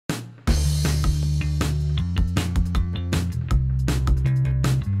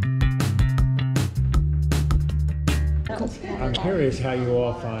I'm curious how you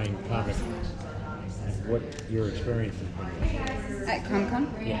all find Comic-Con and what your experience has been. At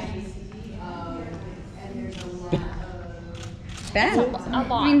Comic-Con? Yes. Bad. A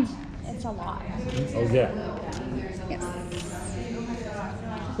lot. It's a lot. Oh, yeah. Yes.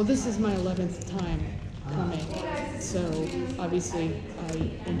 Well, this is my 11th time coming, so obviously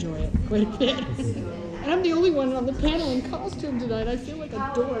I enjoy it quite a bit. And I'm the only one on the panel in costume tonight. I feel like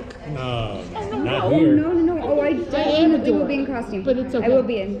a dork. No, not Oh, here. no. Oh, I definitely will be in dork, costume. but it's okay. I will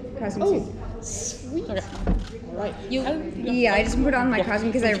be in costume Oh, soon. sweet. All right. Yeah, I just put on my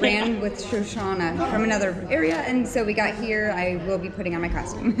costume because I ran with Shoshana from another area, and so we got here. I will be putting on my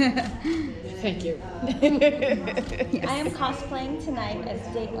costume. Thank you. Yes. I am cosplaying tonight as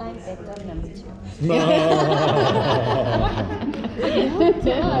Dateline Victim number 2. Well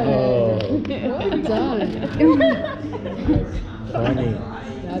done. Funny.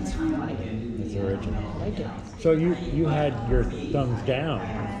 That's funny. It's original. I like it. So you had your thumbs down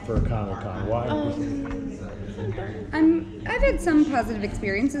for Comic-Con. Why? I've had some positive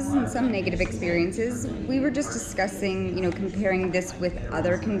experiences and some negative experiences. We were just discussing, comparing this with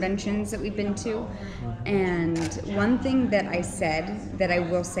other conventions that we've been to. And one thing that I said, that I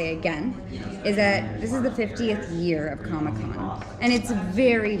will say again, is that this is the 50th year of Comic-Con. And it's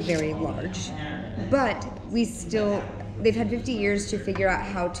very, very large. But they've had 50 years to figure out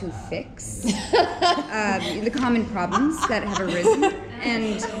how to fix the common problems that have arisen.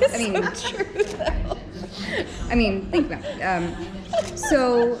 And, think about it.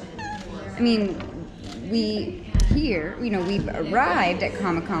 We've arrived at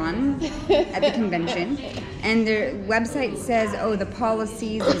Comic-Con at the convention, and their website says, the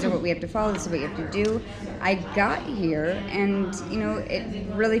policies, these are what we have to follow, this is what you have to do. I got here, and, it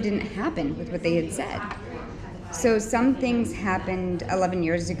really didn't happen with what they had said. So some things happened 11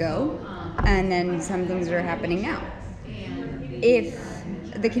 years ago, and then some things are happening now. If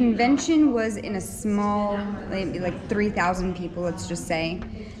the convention was in a small, like 3,000 people, let's just say,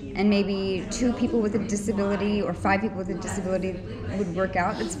 and maybe 2 people with a disability or 5 people with a disability would work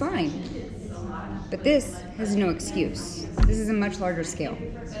out, it's fine. But this has no excuse. This is a much larger scale.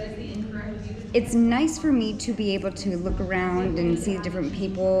 It's nice for me to be able to look around and see different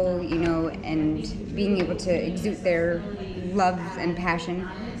people, and being able to exude their love and passion,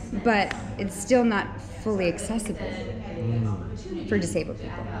 but it's still not fully accessible for disabled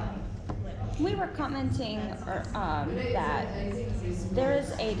people. We were commenting that there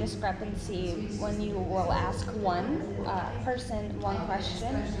is a discrepancy when you will ask one person one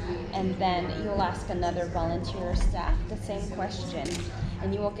question, and then you'll ask another volunteer staff the same question,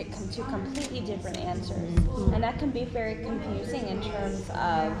 and you will get 2 completely different answers. And that can be very confusing in terms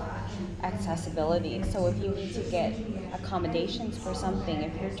of accessibility. So if you need to get accommodations for something,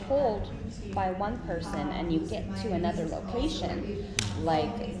 if you're told by one person and you get to another location,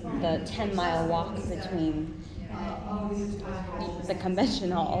 like the 10-mile walk between the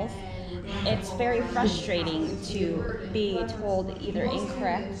convention halls, it's very frustrating to be told either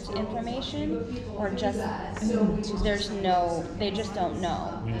incorrect information or just they just don't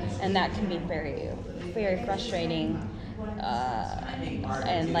know. And that can be very, very frustrating.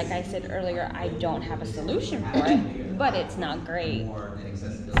 And like I said earlier, I don't have a solution for it, but it's not great.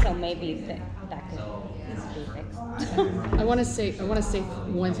 So maybe that could be fixed. I want to say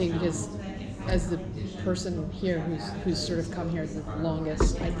one thing, because as the person here who's sort of come here the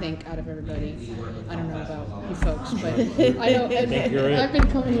longest, I think, out of everybody, I don't know about you folks, but I know I've been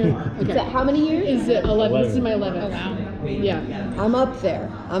coming here. Okay. Is that how many years? Is it 11? This is my 11th. Oh, wow. Yeah. I'm up there.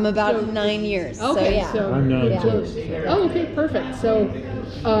 I'm about 9 years. Okay, so I'm 9 too. Oh, okay, perfect. So,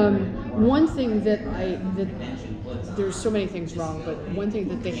 one thing that there's so many things wrong, but one thing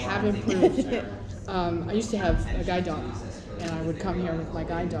that they have improved. I used to have a guide dog, and I would come here with my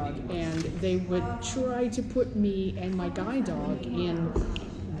guide dog, and they would try to put me and my guide dog in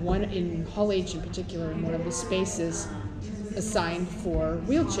Hall H in particular, in one of the spaces assigned for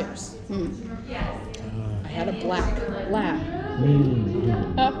wheelchairs. I had a black lab.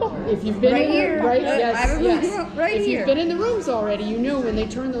 If you've been Right in here. right, I have a yes. right if here. you've been in the rooms already, you know when they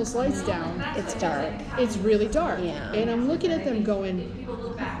turn those lights down, it's dark. it's really dark. Yeah. And I'm looking at them going,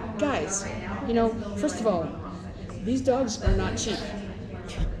 guys, first of all, these dogs are not cheap.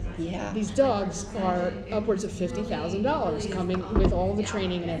 Yeah. These dogs are upwards of $50,000 coming with all the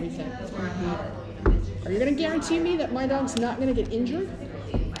training and everything. Are you going to guarantee me that my dog's not going to get injured?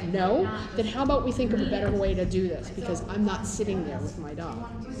 No? Then how about we think of a better way to do this? Because I'm not sitting there with my dog.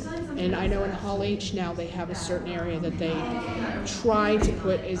 And I know in Hall H now they have a certain area that they try to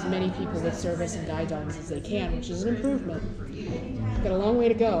put as many people with service and guide dogs as they can, which is an improvement. Got a long way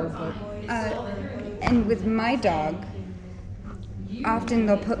to go, but... And with my dog, often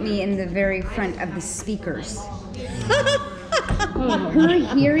they'll put me in the very front of the speakers.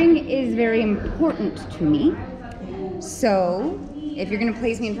 Her hearing is very important to me. So if you're going to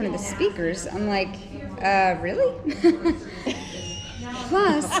place me in front of the speakers, I'm like, really?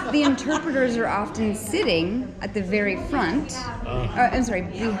 Plus, the interpreters are often sitting at the very front,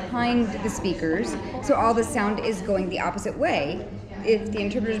 behind the speakers, so all the sound is going the opposite way. If the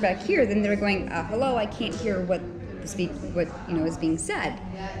interpreter's back here, then they're going, hello, I can't hear what is being said.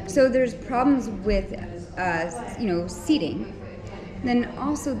 So there's problems with, seating. Then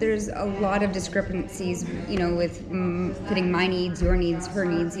also there's a lot of discrepancies, with fitting my needs, your needs, her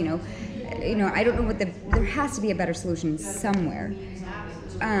needs, I don't know there has to be a better solution somewhere.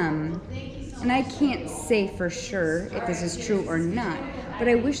 And I can't say for sure if this is true or not, but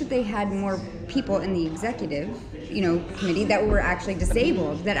I wish that they had more people in the executive, committee that were actually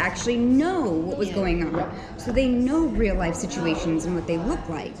disabled, that actually know what was going on. So they know real life situations and what they look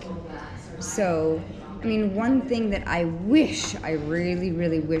like. So, one thing that I really,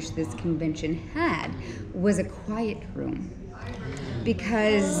 really wish this convention had was a quiet room.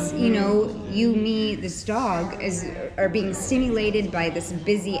 Because, me, this dog, are being stimulated by this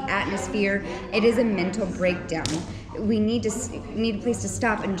busy atmosphere. It is a mental breakdown. We need a place to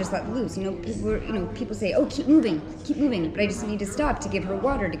stop and just let loose. People say, oh, keep moving, but I just need to stop to give her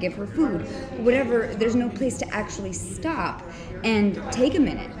water, to give her food, whatever. There's no place to actually stop and take a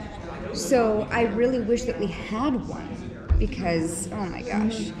minute. So I really wish that we had one, because, oh my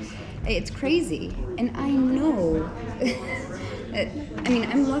gosh, it's crazy. And I know...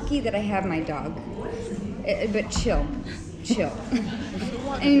 I'm lucky that I have my dog, but chill.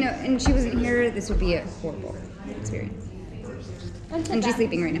 And she wasn't here, this would be a horrible experience. And she's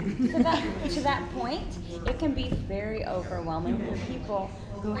sleeping right now. To that point, it can be very overwhelming for people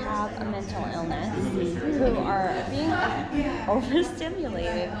who have a mental illness, who are being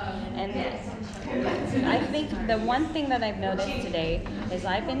overstimulated. And I think the one thing that I've noticed today is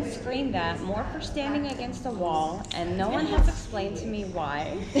I've been screamed at more for standing against a wall, and no one has explained to me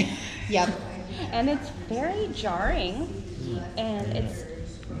why. Yep. And it's very jarring, and it's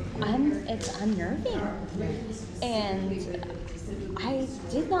unnerving. And I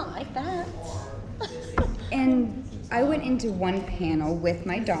did not like that. And I went into one panel with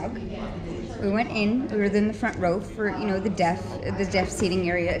my dog. We went in, we were in the front row for, the deaf seating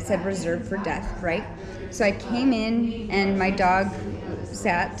area. It said reserved for deaf, right? So I came in and my dog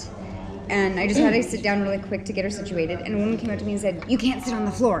sat, and I just had to sit down really quick to get her situated. And a woman came up to me and said, you can't sit on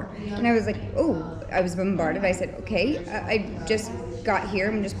the floor. And I was like, oh, I was bombarded. I said, okay, I just got here.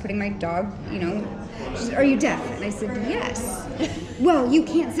 I'm just putting my dog, She said, are you deaf? And I said, yes. Well, you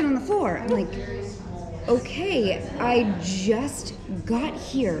can't sit on the floor. I'm like, okay, I just got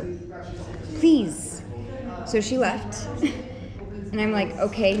here. Please. So she left. And I'm like,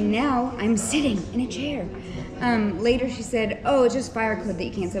 okay, now I'm sitting in a chair. Later she said, oh, it's just fire code that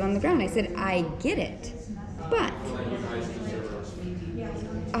you can't sit on the ground. I said, I get it. But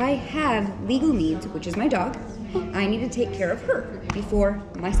I have legal needs, which is my dog. I need to take care of her before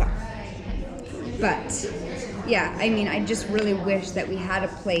myself. But, yeah, I just really wish that we had a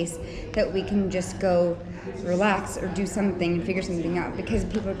place that we can just go relax or do something and figure something out, because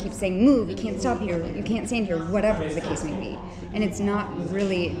people keep saying, move, you can't stop here, you can't stand here, whatever the case may be. And it's not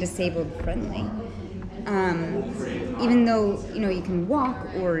really disabled friendly. Even though, you can walk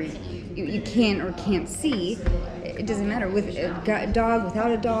or you can or can't see, it doesn't matter. With a dog,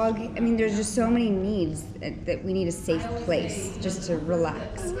 without a dog, there's just so many needs that we need a safe place just to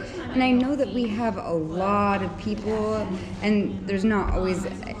relax. And I know that we have a lot of people, and there's not always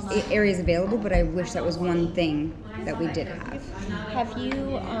areas available, but I wish that was one thing that we did have. Have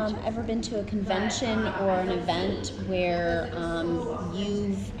you ever been to a convention or an event where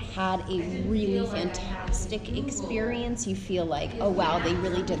you've had a really fantastic experience? You feel like, oh wow, they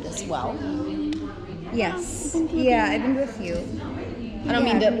really did this well? Yes. Yeah, I've been to a few. I don't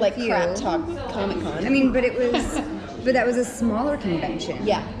mean to crap talk Comic-Con. But that was a smaller convention.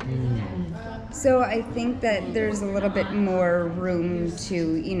 Yeah. So I think that there's a little bit more room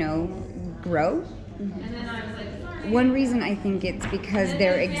to, grow. Mm-hmm. One reason I think it's because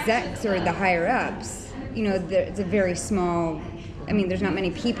their execs or the higher ups, it's a very small, there's not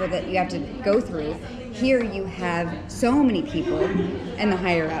many people that you have to go through. Here you have so many people and the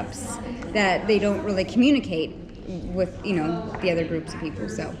higher ups that they don't really communicate with, the other groups of people,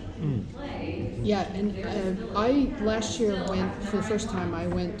 so. Yeah, and I last year went, for the first time, I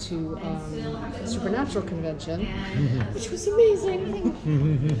went to a Supernatural convention, which was amazing.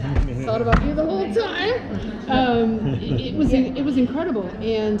 Thought about you the whole time. It was incredible,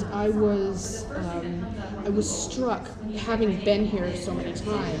 and I was I was struck, having been here so many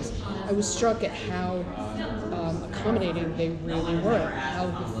times, I was struck at how accommodating they really were. How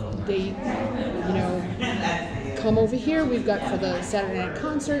they, you know, come over here. We've got for the Saturday night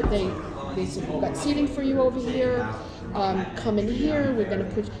concert. They said we've got seating for you over here. Come in here. We're going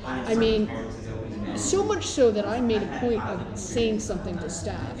to put. I mean, so much so that I made a point of saying something to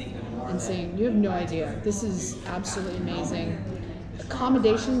staff and saying, "You have no idea. This is absolutely amazing."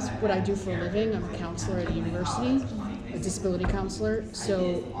 Accommodations, what I do for a living. I'm a counselor at a university, a disability counselor.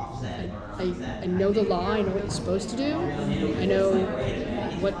 So I know the law. I know what you're supposed to do. I know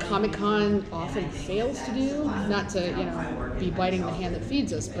what Comic-Con often fails to do. Not to, you know, be biting the hand that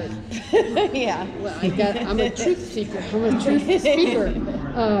feeds us, but Yeah. well, I'm a truth seeker. I'm a truth speaker.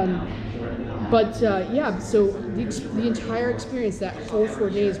 Yeah, so the entire experience, that whole 4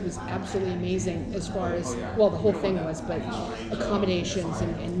 days was absolutely amazing as far as, well, the whole thing was, but accommodations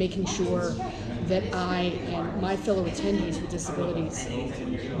and making sure that I and my fellow attendees with disabilities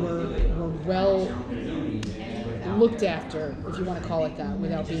were well looked after, if you want to call it that,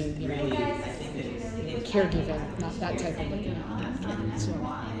 without being, you know, caregiving, not that type of looking after. So.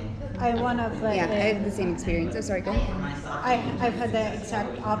 I want to, but Yeah, I had the same experience. Oh, sorry, go ahead. I've had the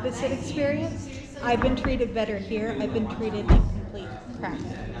exact opposite experience. I've been treated better here. I've been treated like complete crap.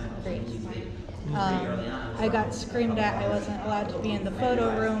 Great. I got screamed at. I wasn't allowed to be in the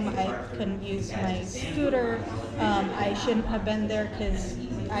photo room. I couldn't use my scooter. I shouldn't have been there because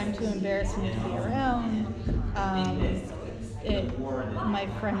I'm too embarrassing to be around. My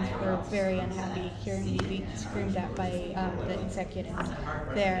friends were very unhappy hearing me be screamed at by the executives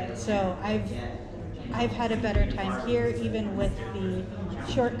there. So I've had a better time here, even with the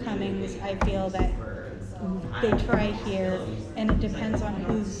shortcomings. I feel that they try here, and it depends on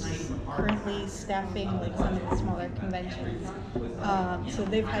who's currently staffing like some of the smaller conventions. So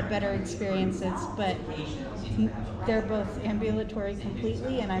they've had better experiences, but they're both ambulatory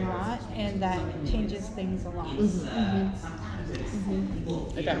completely, and I'm not, and that changes things a lot.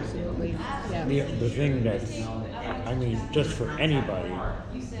 Absolutely, yeah. The thing that's, I mean, just for anybody,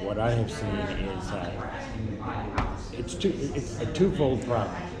 what I have seen is that it's a twofold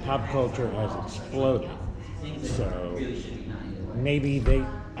problem. Pop culture has exploded, so maybe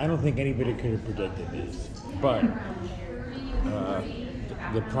I don't think anybody could have predicted this, but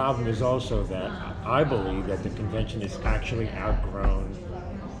the problem is also that I believe that the convention has actually outgrown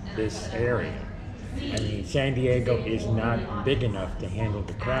this area. I mean, San Diego is not big enough to handle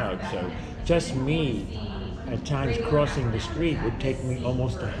the crowd, so just me at times crossing the street would take me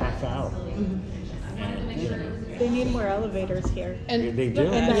almost a half hour. And, you know, They need more elevators here. And they do.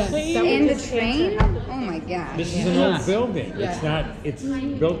 And Yes. And the train? Oh my God. This is an old building. Yeah. It's not. It's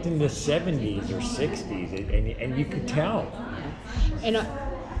built in the 70s or 60s, and you could tell. And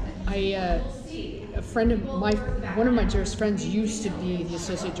a friend of my, one of my dearest friends used to be the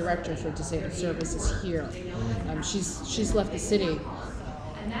associate director for disabled services here. She's left the city,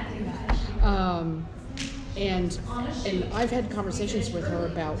 and I've had conversations with her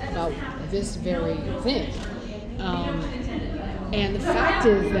about this very thing. And the fact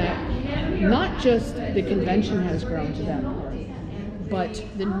is that not just the convention has grown to that point, but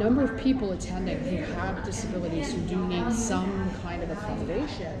the number of people attending who have disabilities, who do need some kind of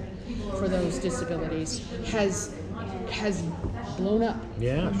accommodation for those disabilities, has blown up.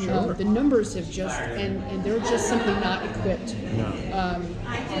 Yeah, sure. The numbers have just, and they're just simply not equipped. No.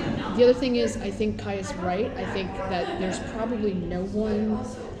 The other thing is, I think Kai is right. I think that there's probably no one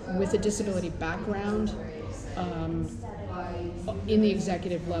with a disability background in the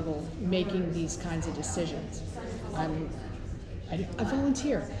executive level making these kinds of decisions. I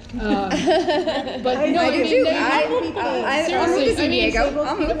volunteer, but no, I do too. I'll move to San Diego.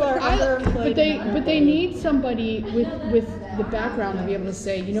 I'll move. But they need somebody with the background to be able to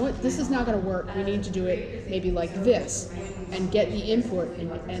say, you know what, this is not going to work. We need to do it maybe like this, and get the input.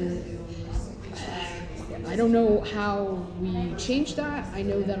 And I don't know how we change that. I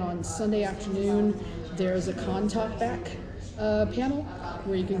know that on Sunday afternoon there's a Talk Back panel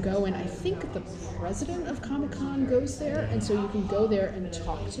where you can go, and I think the president of Comic-Con goes there, and so you can go there and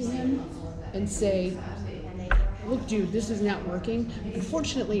talk to him and say, look, dude, this is not working.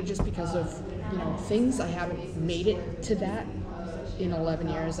 Unfortunately, just because of things, I haven't made it to that in 11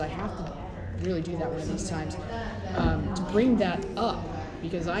 years. I have to really do that one of these times to bring that up,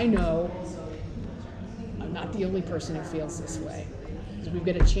 because I know I'm not the only person who feels this way. We've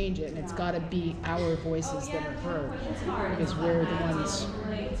got to change it, and it's got to be our voices that are heard, because we're the ones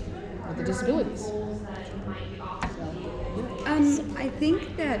with the disabilities. I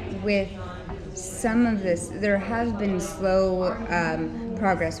think that with some of this, there has been slow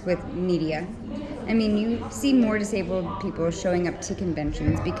progress with media. I mean, you see more disabled people showing up to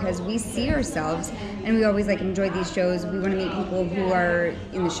conventions because we see ourselves, and we always like enjoy these shows. We want to meet people who are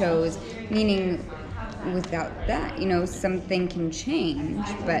in the shows, meaning without that, you know, something can change.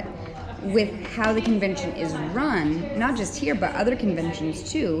 But with how the convention is run, not just here, but other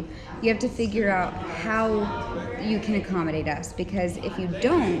conventions too, you have to figure out how you can accommodate us. Because if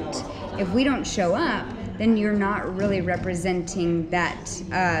we don't show up, then you're not really representing that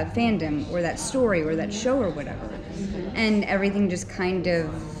fandom or that story or that show or whatever. And everything just kind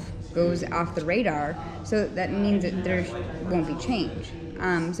of goes off the radar. So that means that there won't be change.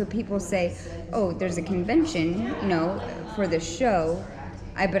 So people say, oh, there's a convention, you know, for this show.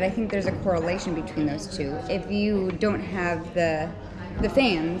 But I think there's a correlation between those two. If you don't have the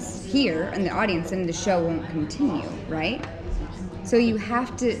fans here and the audience, then the show won't continue, right? So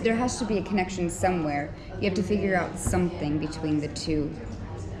there has to be a connection somewhere. You have to figure out something between the two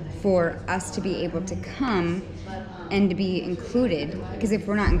for us to be able to come and to be included. Because if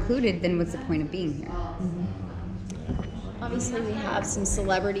we're not included, then what's the point of being here? Obviously, we have some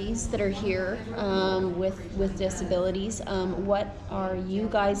celebrities that are here with disabilities. What are you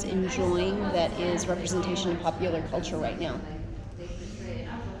guys enjoying that is representation in popular culture right now?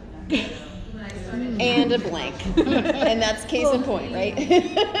 And a blank. And that's case in point, right?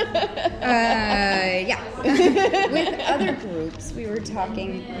 Yeah. With other groups, we were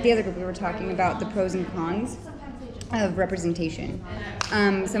talking about the pros and cons of representation.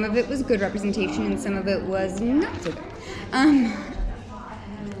 Some of it was good representation and some of it was not so good.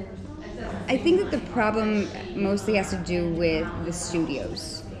 I think that the problem mostly has to do with the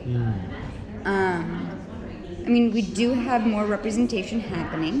studios. I mean, we do have more representation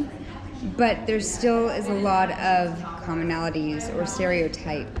happening, but there still is a lot of commonalities or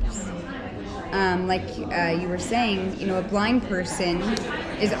stereotypes. Like you were saying, you know, a blind person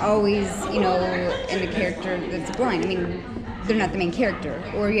is always, you know, in a character that's blind. I mean, they're not the main character.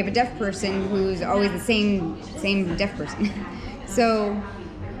 Or you have a deaf person who's always the same deaf person. So,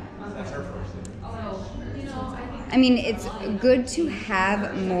 I mean, it's good to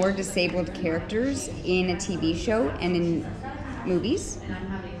have more disabled characters in a TV show and in movies.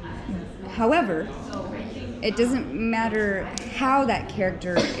 However, it doesn't matter how that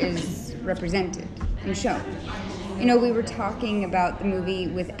character is represented and shown. You know, we were talking about the movie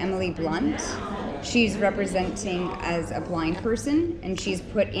with Emily Blunt. She's representing as a blind person, and she's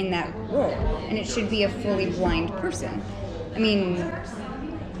put in that role, and it should be a fully blind person. I mean,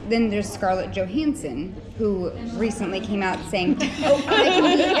 then there's Scarlett Johansson, who recently came out saying, oh, I can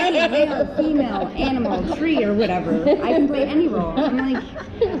be any male, female, animal, tree, or whatever. I can play any role. I'm like,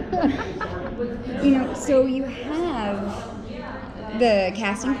 you know, so you have the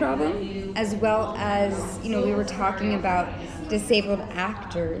casting problem, as well as, you know, we were talking about disabled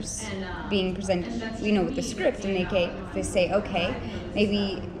actors being presented, you know, with the script, and they say, okay,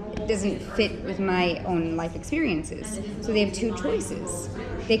 maybe it doesn't fit with my own life experiences. So they have two choices.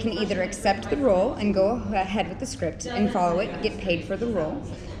 They can either accept the role and go ahead with the script and follow it, get paid for the role,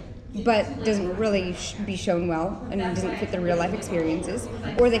 but doesn't really be shown well and doesn't fit their real life experiences,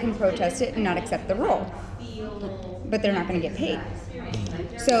 or they can protest it and not accept the role, but they're not going to get paid.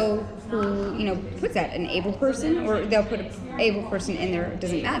 So who, you know, puts that? An able person, or they'll put an able person in there, it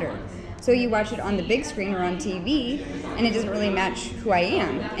doesn't matter. So you watch it on the big screen or on TV, and it doesn't really match who I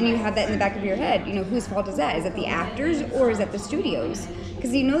am. And you have that in the back of your head. You know, whose fault is that? Is it the actors or is it the studios?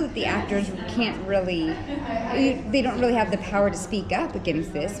 Because you know that the actors can't really, they don't really have the power to speak up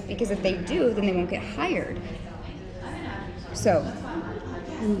against this, because if they do, then they won't get hired. So,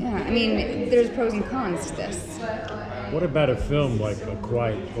 yeah, I mean, there's pros and cons to this. What about a film like A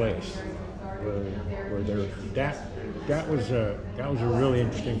Quiet Place, where that was a really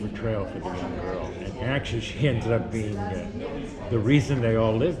interesting portrayal for the young girl, and actually she ended up being the reason they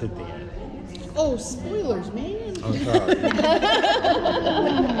all lived at the end. Oh, spoilers, man! I'm sorry.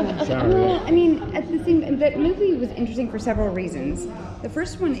 Sorry. Well, I mean, that movie was interesting for several reasons. The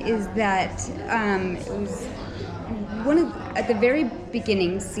first one is that it was one of the very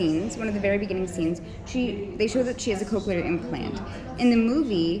beginning scenes, they show that she has a cochlear implant. In the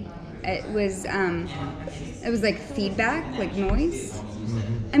movie, it was like feedback, like noise.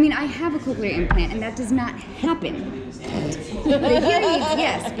 I mean, I have a cochlear implant, and that does not happen. The hearing aids,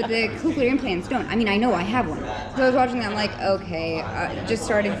 yes, but the cochlear implants don't. I mean, I know I have one. So I was watching that, I'm like, okay, just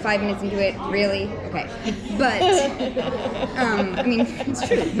started 5 minutes into it, really? Okay. But, I mean, it's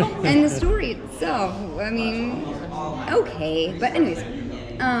true. And the story itself, I mean, okay. But anyways,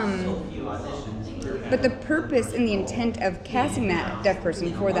 But the purpose and the intent of casting that deaf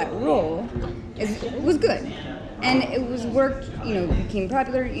person for that role was good. And it was worked, became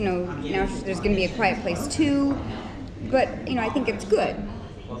popular, now there's going to be A Quiet Place 2. But, I think it's good.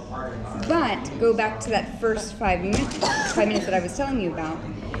 But go back to that first 5 minutes that I was telling you about,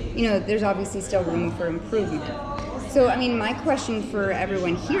 there's obviously still room for improvement. So, my question for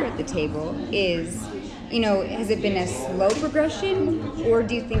everyone here at the table is, has it been a slow progression, or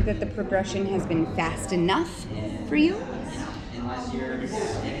do you think that the progression has been fast enough for you?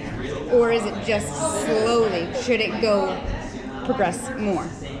 Or is it just slowly? Should it progress more?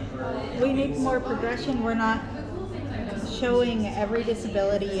 We need more progression. We're not showing every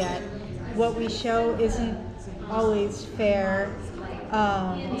disability yet. What we show isn't always fair.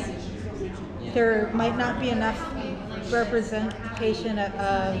 There might not be enough representation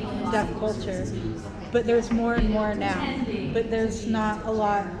of deaf culture, but there's more and more now. But there's not a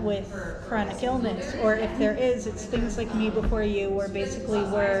lot with chronic illness, or if there is, it's things like Me Before You, where basically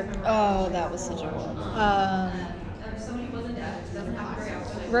we're that was such a horrible.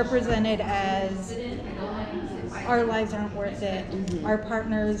 Represented as our lives aren't worth it, our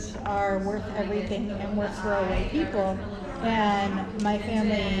partners are worth everything, and we're throwaway people. And my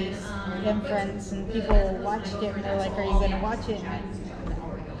family and friends and people watched it, and they're like, "Are you going to watch it?"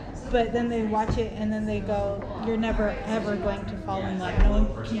 But then they watch it, and then they go, "You're never ever going to fall in love. No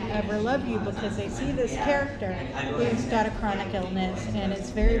one can ever love you," because they see this character who's got a chronic illness and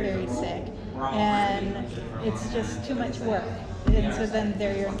is very, very sick, and it's just too much work. And so then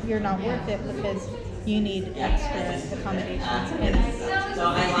you're not worth it because you need extra accommodations.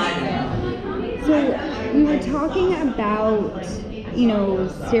 So we were talking about,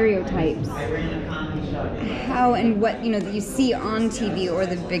 stereotypes. How and what, that you see on TV or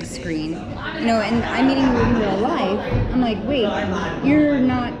the big screen. And I'm meeting you in real life. I'm like, wait, you're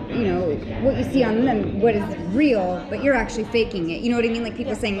not, what you see on them, what is real, but you're actually faking it. You know what I mean? Like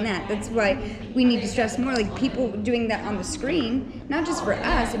people saying that. That's why we need to stress more, like people doing that on the screen, not just for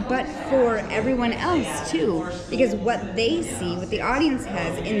us, but for everyone else too. Because what they see, what the audience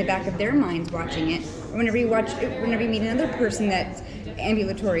has in the back of their minds watching it, or whenever you meet another person that's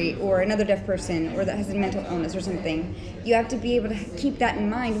ambulatory or another deaf person or that has a mental illness or something, you have to be able to keep that in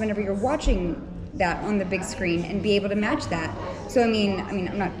mind whenever you're watching that on the big screen and be able to match that. So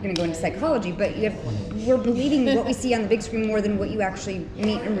I'm not going to go into psychology, but we're believing what we see on the big screen more than what you actually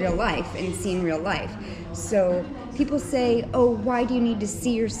meet in real life and see in real life. So people say, "Oh, why do you need to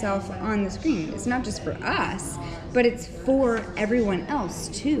see yourself on the screen?" It's not just for us, but it's for everyone else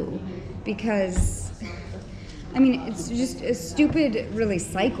too, because it's just a stupid, really,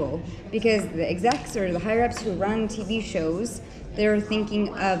 cycle, because the execs or the higher-ups who run TV shows, they're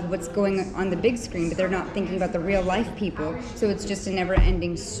thinking of what's going on the big screen, but they're not thinking about the real-life people, so it's just a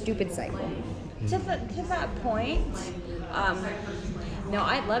never-ending, stupid cycle. To that point, no,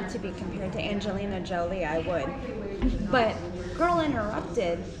 I'd love to be compared to Angelina Jolie, I would. But Girl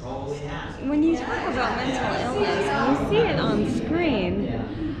Interrupted, when you talk about mental illness and you see it on screen,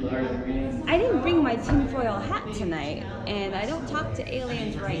 I didn't bring my tinfoil hat tonight, and I don't talk to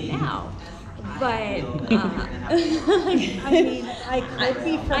aliens right now. But I could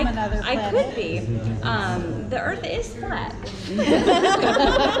be from another planet. I could be. The Earth is flat.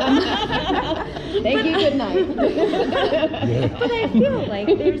 Thank you. Good night. But I feel like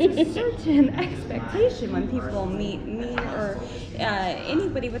there's a certain expectation when people meet me or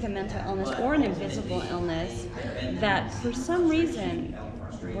anybody with a mental illness or an invisible illness that for some reason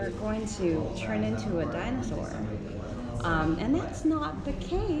we're going to turn into a dinosaur. And that's not the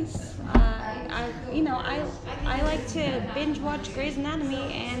case. I like to binge watch Grey's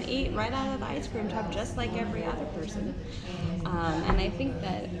Anatomy and eat right out of the ice cream tub just like every other person. And I think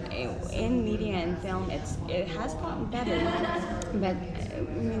that in media and film, it has gotten better. But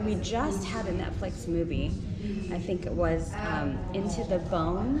we just had a Netflix movie. I think it was Into the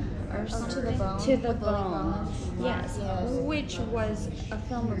Bone or something. To the Bone. Yes. Which was a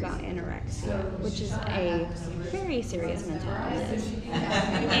film about anorexia, which is a very serious mental illness.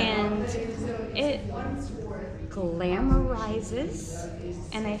 And it glamorizes,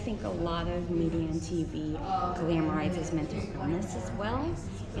 and I think a lot of media and TV glamorizes mental illness as well.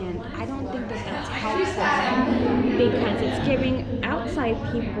 And I don't think that that's helpful because it's giving outside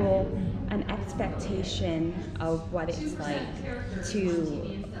people an expectation of what it's like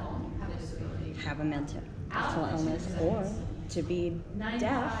to have a mental illness or to be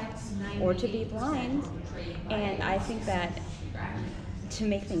deaf or to be blind. And I think that to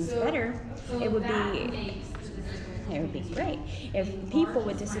make things better, it would be it would be great if people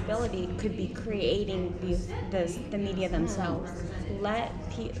with disability could be creating the media themselves. Let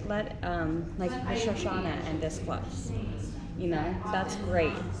like the Shoshana and Disclose. You know, that's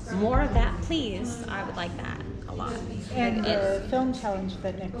great. More of that, please. I would like that a lot. And the film challenge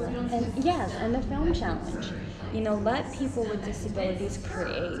that Nick ran. And yes, and the film challenge. You know, let people with disabilities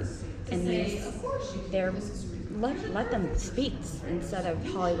create and use their let them speak instead of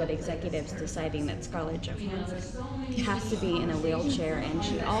Hollywood executives deciding that Scarlett Johansson has to be in a wheelchair and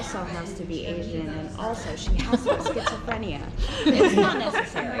she also has to be Asian and also she has to have schizophrenia. It's not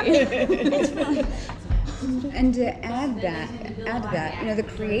necessary. It's not. And to add to that, you know, the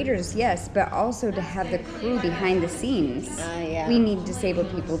creators, yes, but also to have the crew behind the scenes. Yeah. We need disabled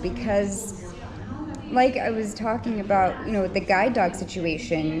people because, like I was talking about, you know, the guide dog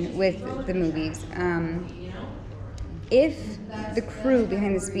situation with the movies. If the crew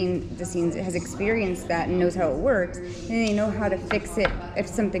behind the scenes has experienced that and knows how it works, then they know how to fix it if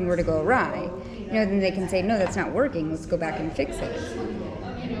something were to go awry. You know, then they can say, no, that's not working. Let's go back and fix it.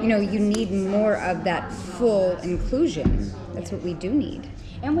 You know, you need more of that full inclusion. That's what we do need.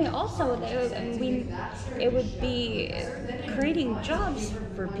 And we also, it would be creating jobs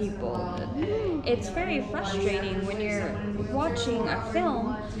for people. It's very frustrating when you're watching a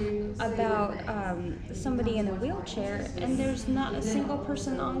film about somebody in a wheelchair and there's not a single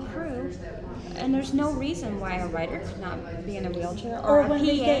person on crew. And there's no reason why a writer could not be in a wheelchair or a when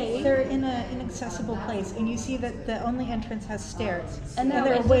PA. they're in an inaccessible place and you see that the only entrance has stairs. And And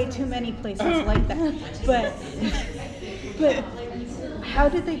there are way too many places like that. But how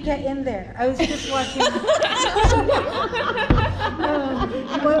did they get in there? I was just watching.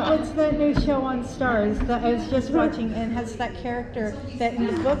 What's that new show on Stars that I was just watching and has that character that in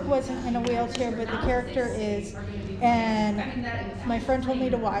the book wasn't in a wheelchair, but the character is. And my friend told me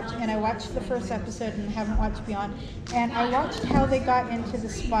to watch, and I watched the first episode and haven't watched beyond. And I watched how they got into the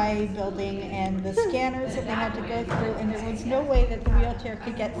spy building and the scanners that they had to go through, and there was no way that the wheelchair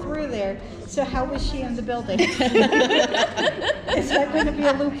could get through there. So how was she in the building? Is that going to be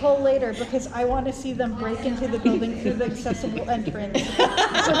a loophole later? Because I want to see them break into the building through the accessible entrance.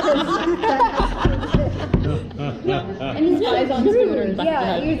 And it's Spies on scooters.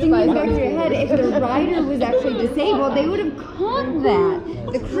 Yeah, you're thinking back to your head. If the rider was actually disabled, they would have caught that.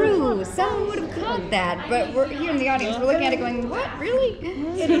 The crew, someone would have caught that. But we're here in the audience, we're looking at it going, what, really?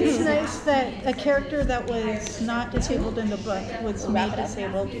 It is nice that a character that was not disabled in the book was made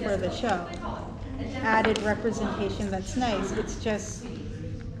disabled for the show. Added representation, that's nice. It's just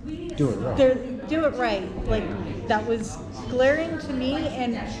Do it right. do it right. Like, that was glaring to me,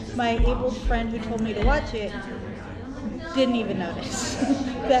 and my abled friend who told me to watch it didn't even notice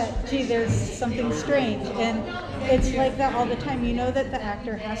that, gee, there's something strange. And it's like that all the time. You know that the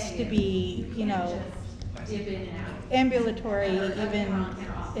actor has to be, you know, ambulatory, even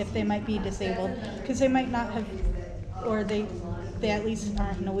if they might be disabled, because they might not have, or they at least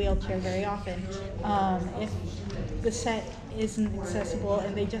aren't in a wheelchair very often. If the set isn't accessible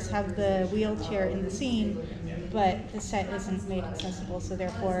and they just have the wheelchair in the scene, but the set isn't made accessible, so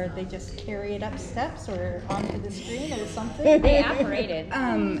therefore they just carry it up steps or onto the screen or something. They operated.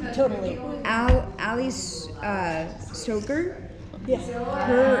 Totally. Ali Stoker, Yes.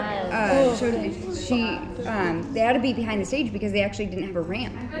 her they had to be behind the stage because they actually didn't have a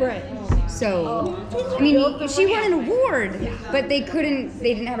ramp. Right. So, I mean, she won an award, but they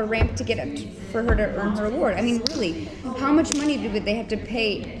didn't have a ramp to get up for her to earn her award. I mean, really, how much money did they have to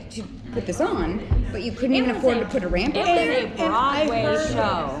pay to put this on? But you couldn't even afford to put a ramp up there? It was a Broadway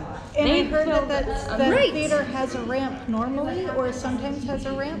show. And They I heard filled that a Right. theater has a ramp normally, or sometimes has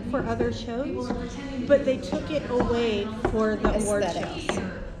a ramp for other shows, but they took it away for the award Aesthetics. shows.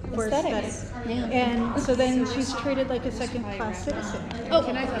 For Aesthetics, aesthetics. yeah. And so then she's treated like a second-class citizen. Oh,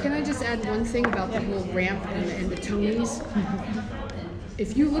 can I just add one thing about the whole ramp and the Tonys?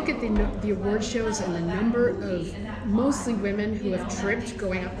 If you look at the award shows and the number of mostly women who have tripped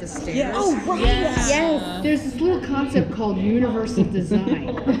going up the stairs. Yes. Oh, right. Yes. There's this little concept called universal design.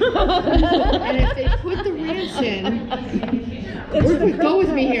 And if they put the ramps in, go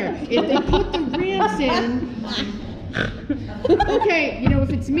with me here. If they put the ramps in, okay, you know, if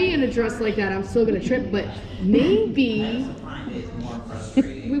it's me in a dress like that, I'm still gonna trip, but maybe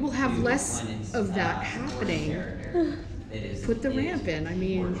we will have less of that happening. Put the ramp in. I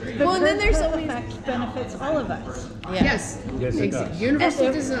mean, Well, and then there's The always effect benefits all of us. yes, Yes, it does.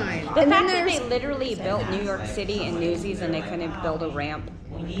 universal design. The fact that they literally built New York City and Newsies and they couldn't build a ramp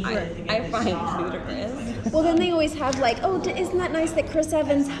I find ludicrous. Well, then they always have like, oh, isn't that nice that Chris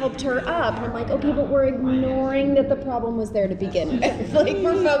Evans helped her up? And I'm like, okay, but we're ignoring that the problem was there to begin with. Like,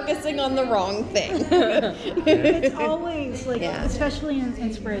 we're focusing on the wrong thing. It's always like, Yeah. especially in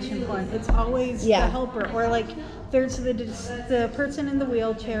inspiration porn, it's always Yeah. the helper, or like there's the person in the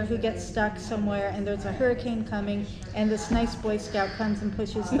wheelchair who gets stuck somewhere, and there's a hurricane coming, and this nice Boy Scout comes and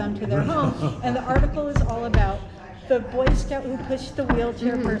pushes them to their home, and the article is all about the Boy Scout who pushed the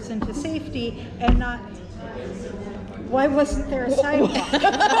wheelchair person to safety, and not why wasn't there a sidewalk?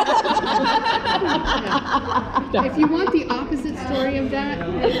 If you want the opposite story of that,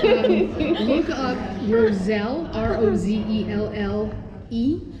 look up Roselle, R-O-Z-E-L-L-E,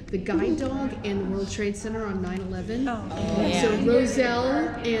 the guide dog in the World Trade Center on 9/11. So Roselle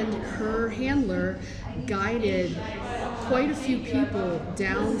and her handler guided quite a few people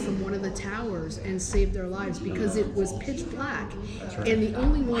down from one of the towers and saved their lives because it was pitch black. And the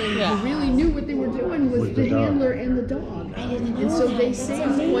only one who really knew what they were doing was the handler and the dog. And so they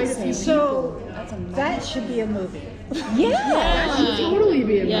saved quite a few people. So that should be a movie. That should totally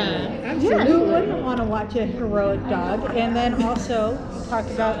be a movie. Absolutely. Who wouldn't want to watch a heroic dog? And then also talk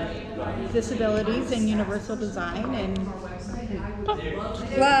about disabilities and universal design and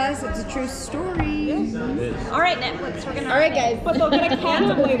Plus, it's a true story. All right, Netflix, we're gonna. All right, guys. but they'll get a cat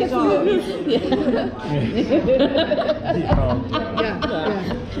to play the dog.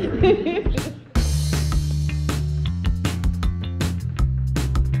 Yeah. Yeah.